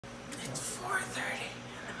It's 4:30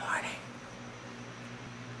 in the morning.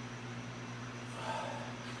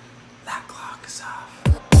 That clock is off.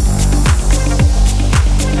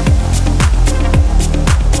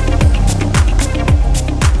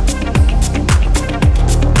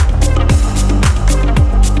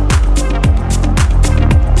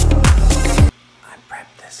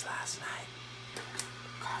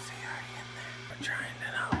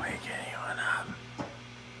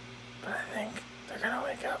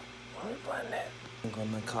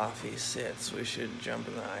 When the coffee sits, we should jump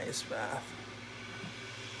in the ice bath.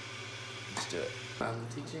 Let's do it. I'm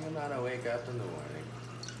teaching him how to wake up in the morning.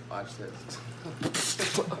 Watch this.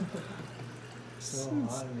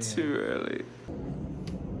 It's too early.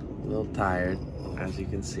 A little tired, as you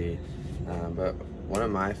can see. But one of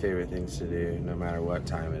my favorite things to do, no matter what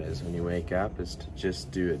time it is, when you wake up, is to just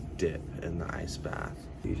do a dip in the ice bath.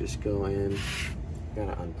 You just go in, you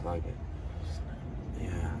gotta unplug it.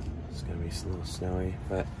 Yeah. It's gonna be a little snowy,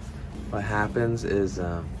 but what happens is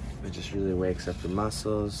it just really wakes up the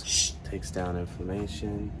muscles, takes down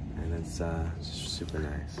inflammation, and it's just super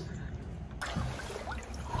nice.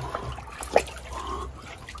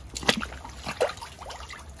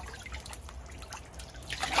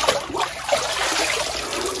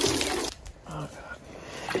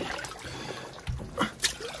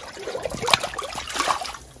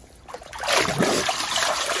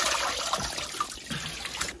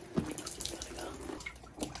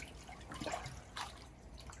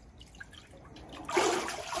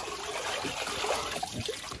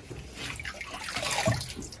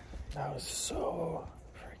 That was so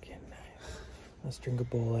freaking nice. Let's drink a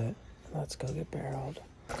bullet. Let's go get barreled.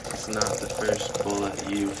 It's not the first bullet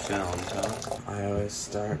you filmed, huh? I always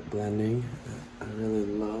start blending really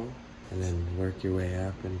low and then work your way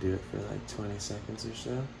up and do it for like 20 seconds or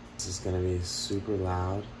so. This is gonna be super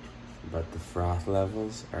loud, but the froth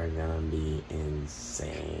levels are gonna be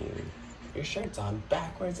insane. Your shirt's on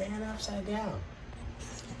backwards and upside down.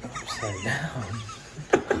 Upside down?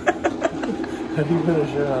 How do you put a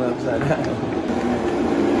shirt on upside down?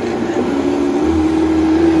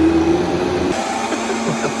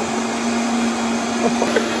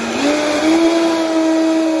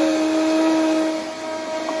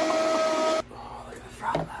 Oh, look at the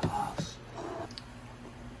front levels.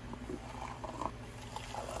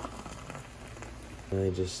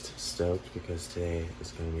 Really just stoked because today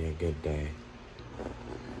is going to be a good day.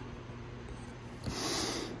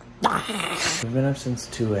 We've been up since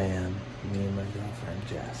 2 a.m. Me and my girlfriend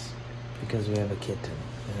Jess, because we have a kitten,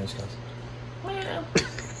 and it just goes meow,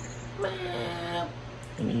 meow.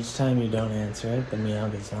 And each time you don't answer it, the meow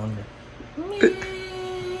gets longer.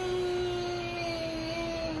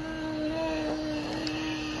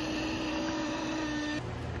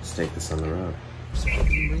 Let's take this on the road.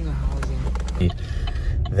 Bring the house in.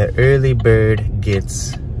 The early bird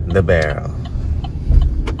gets the barrel.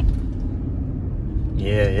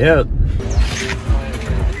 Yeah, yep.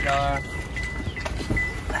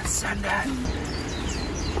 Let's send that.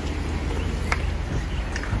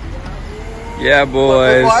 Yeah,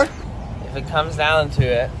 boys. If it comes down to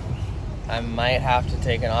it, I might have to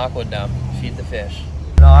take an aqua dump and feed the fish.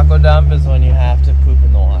 An aqua dump is when you have to poop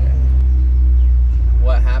in the water.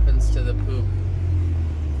 What happens to the poop?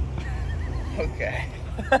 Okay.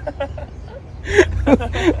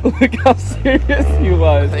 Look how serious he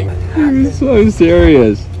was. He was so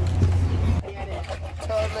serious.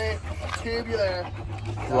 Totally tubular.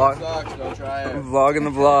 Vlog. Sucks, go try it. Vlogging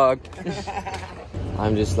the vlog.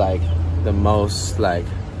 I'm just like the most like,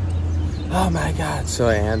 oh my god, so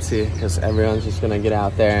antsy because everyone's just gonna get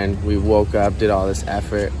out there, and we woke up, did all this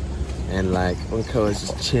effort, and like when Koa's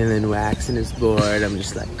just chilling, waxing his board, I'm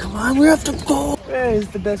just like, come on, we have to go. Where is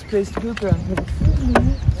the best place to poop around here?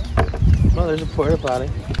 Oh, there's a porta potty.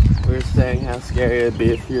 We were saying how scary it'd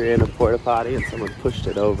be if you were in a porta potty and someone pushed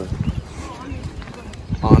it over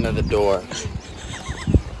onto the door.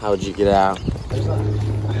 How would you get out?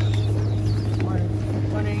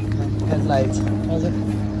 Morning. Headlights. How's it?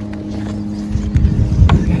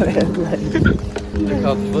 Headlights. They're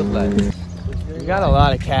called footlights. We got a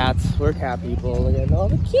lot of cats. We're cat people. Look at all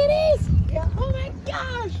the kitties. Yeah. Oh my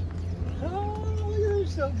gosh. Oh, look at them,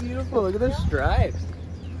 so beautiful. Look at their stripes.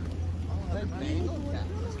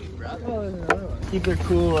 Keep it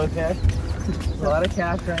cool, okay? There's a lot of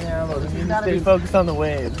cats right now, but we need to stay focused on the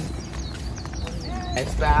waves.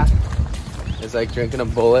 Ice bath is like drinking a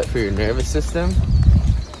bullet for your nervous system,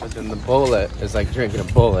 but then the bullet is like drinking a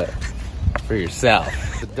bullet for yourself.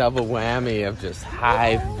 It's a double whammy of just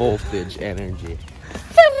high voltage energy.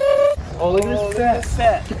 Oh, look at this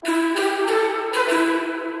set.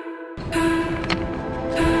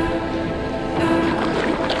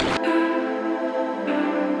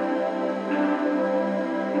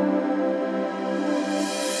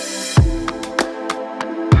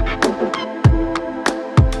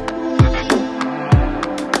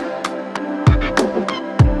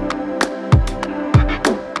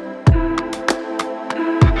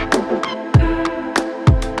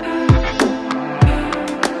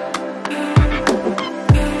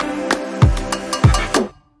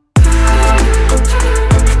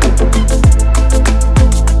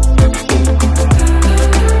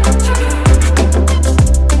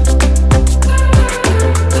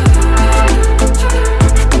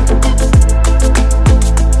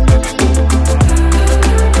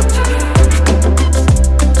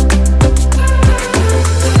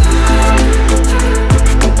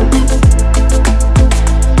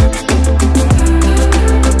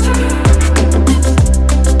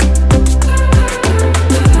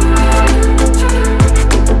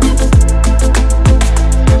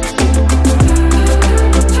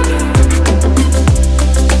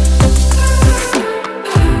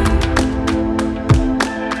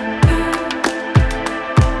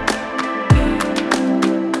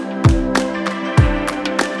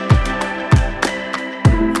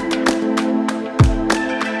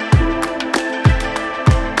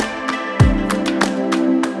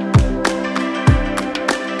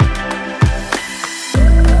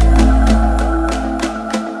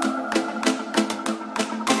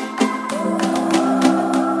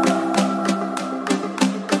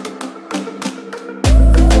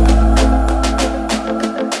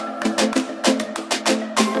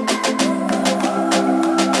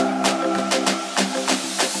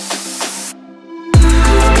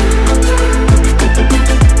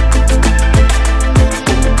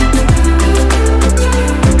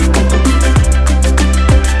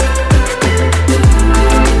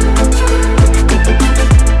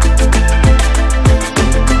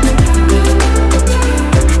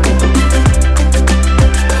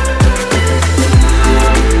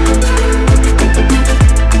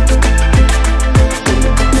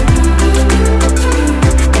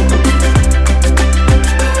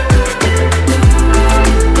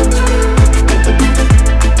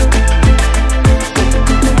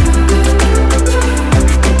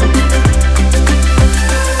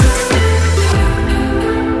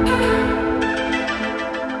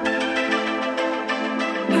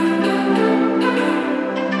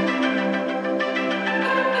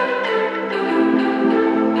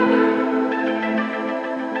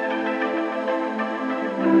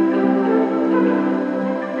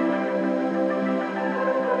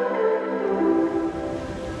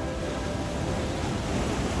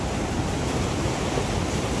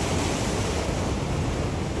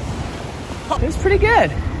 It was pretty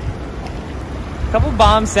good. Couple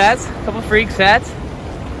bomb sets, couple freak sets,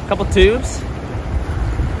 couple tubes.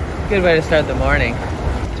 Good way to start the morning.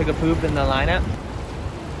 Took a poop in the lineup.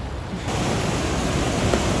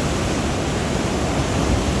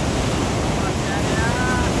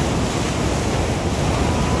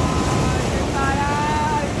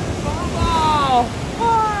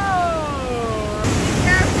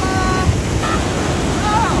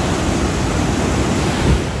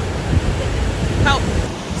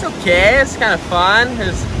 Okay, it's kind of fun.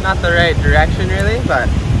 It's not the right direction really, but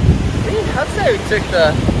I'd say we took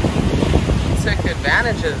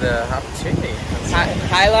advantage of the opportunity.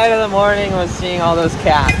 Highlight of the morning was seeing all those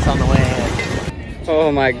cats on the way in.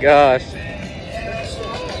 Oh my gosh.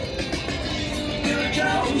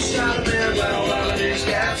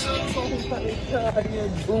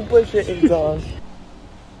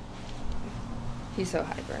 He's so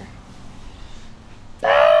hyper.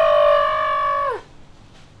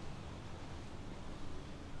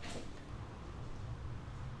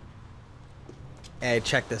 Hey,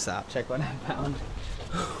 check this out. Check what I found.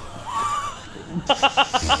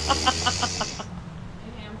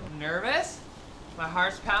 Nervous? My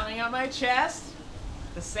heart's pounding on my chest.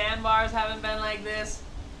 The sandbars haven't been like this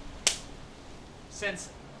since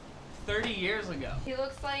 30 years ago. He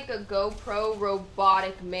looks like a GoPro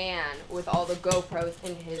robotic man with all the GoPros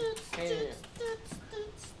in his hand.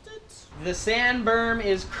 The sand berm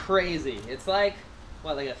is crazy. It's like,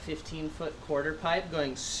 what, like a 15-foot quarter pipe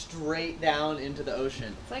going straight down into the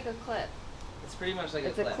ocean. It's like a cliff. It's pretty much like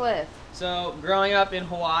it's a cliff. It's a cliff. So growing up in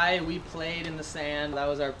Hawaii, we played in the sand. That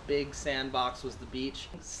was our big sandbox, was the beach.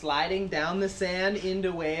 Sliding down the sand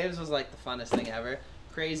into waves was like the funnest thing ever.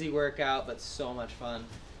 Crazy workout, but so much fun.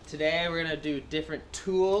 Today we're gonna do different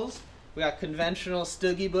tools. We got conventional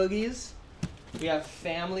stoogie boogies. We have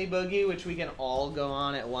family boogie, which we can all go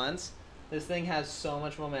on at once. This thing has so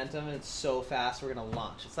much momentum and it's so fast. We're gonna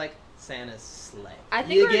launch. It's like Santa's sleigh. I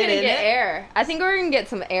think we're gonna get air. I think we're gonna get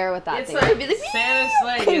some air with that it's thing. Like Santa's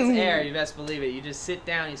sleigh gets air. You best believe it. You just sit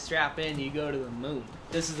down, you strap in, you go to the moon.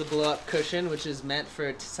 This is the blow-up cushion, which is meant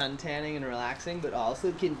for sun tanning and relaxing, but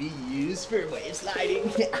also can be used for wave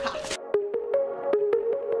sliding.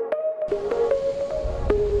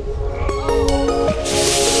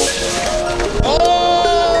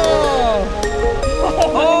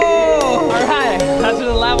 That's where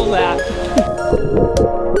the level's at.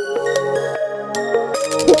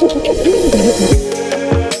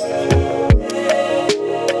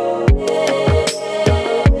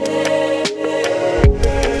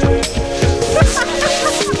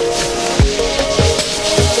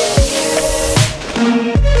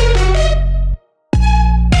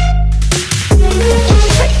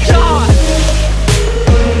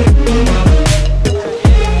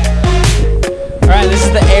 Alright, this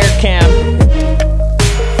is the air cam.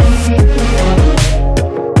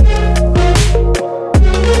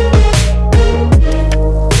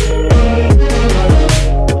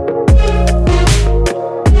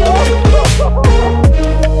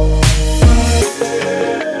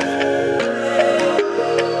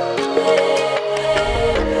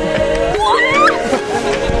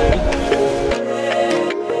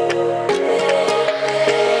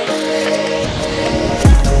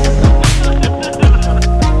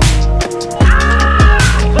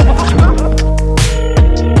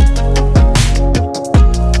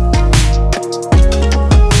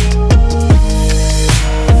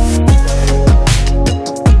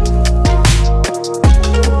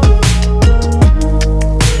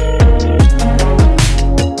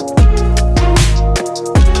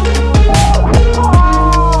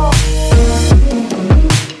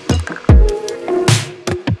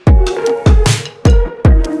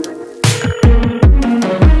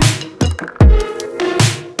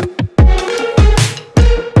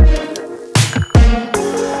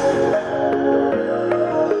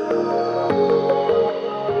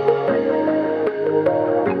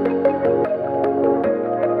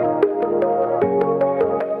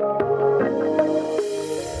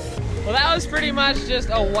 Pretty much just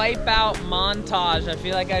a wipeout montage. I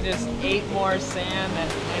feel like I just ate more sand than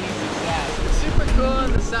any success. It's super cool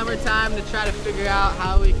in the summertime to try to figure out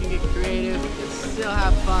how we can get creative and still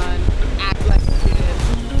have fun, act like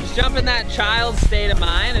kids. Just jump in that child state of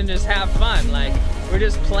mind and just have fun. Like, we're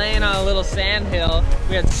just playing on a little sand hill.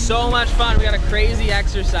 We had so much fun. We got a crazy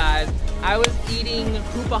exercise. I was eating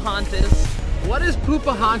Poopahantas. What does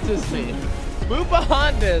Poopahantas mean?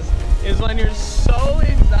 Poopahantas is when you're so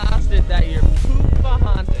exhausted that you're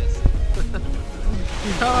Poopahantas.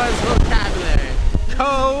 Coa's vocabulary.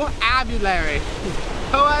 Co-abulary.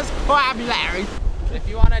 Coa's coabulary. If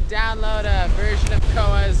you want to download a version of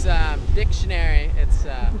Koa's dictionary, it's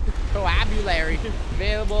Coabulary,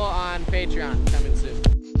 available on Patreon, coming soon.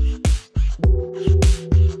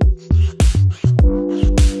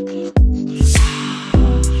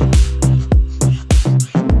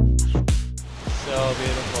 So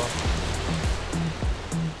beautiful.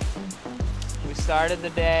 We started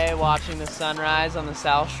the day watching the sunrise on the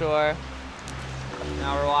South Shore.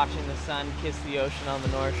 Now we're watching the sun kiss the ocean on the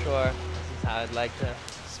North Shore. This is how I'd like to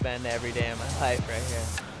spend every day of my life right here.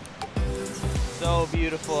 So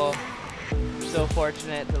beautiful. I'm so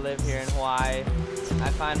fortunate to live here in Hawaii. I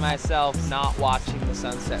find myself not watching the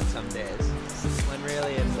sunset some days, when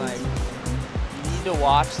really it's like, you need to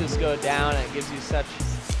watch this go down. It gives you such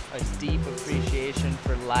a deep appreciation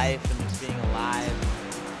for life and just being alive.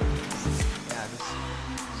 Yeah,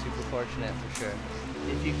 just super fortunate for sure.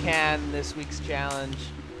 If you can, this week's challenge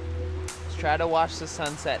is try to watch the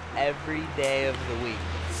sunset every day of the week.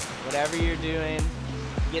 Whatever you're doing,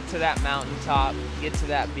 get to that mountaintop, get to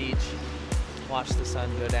that beach, watch the sun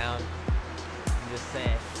go down, and just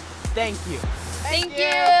say, thank you. Thank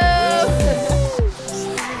you.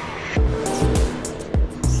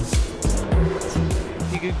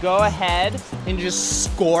 You could go ahead and just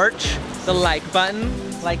scorch the like button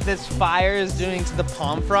like this fire is doing to the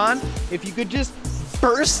palm frond. If you could just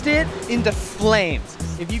burst it into flames.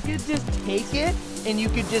 If you could just take it and you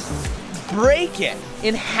could just break it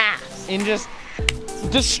in half and just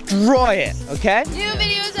destroy it, okay? New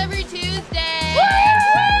videos every Tuesday.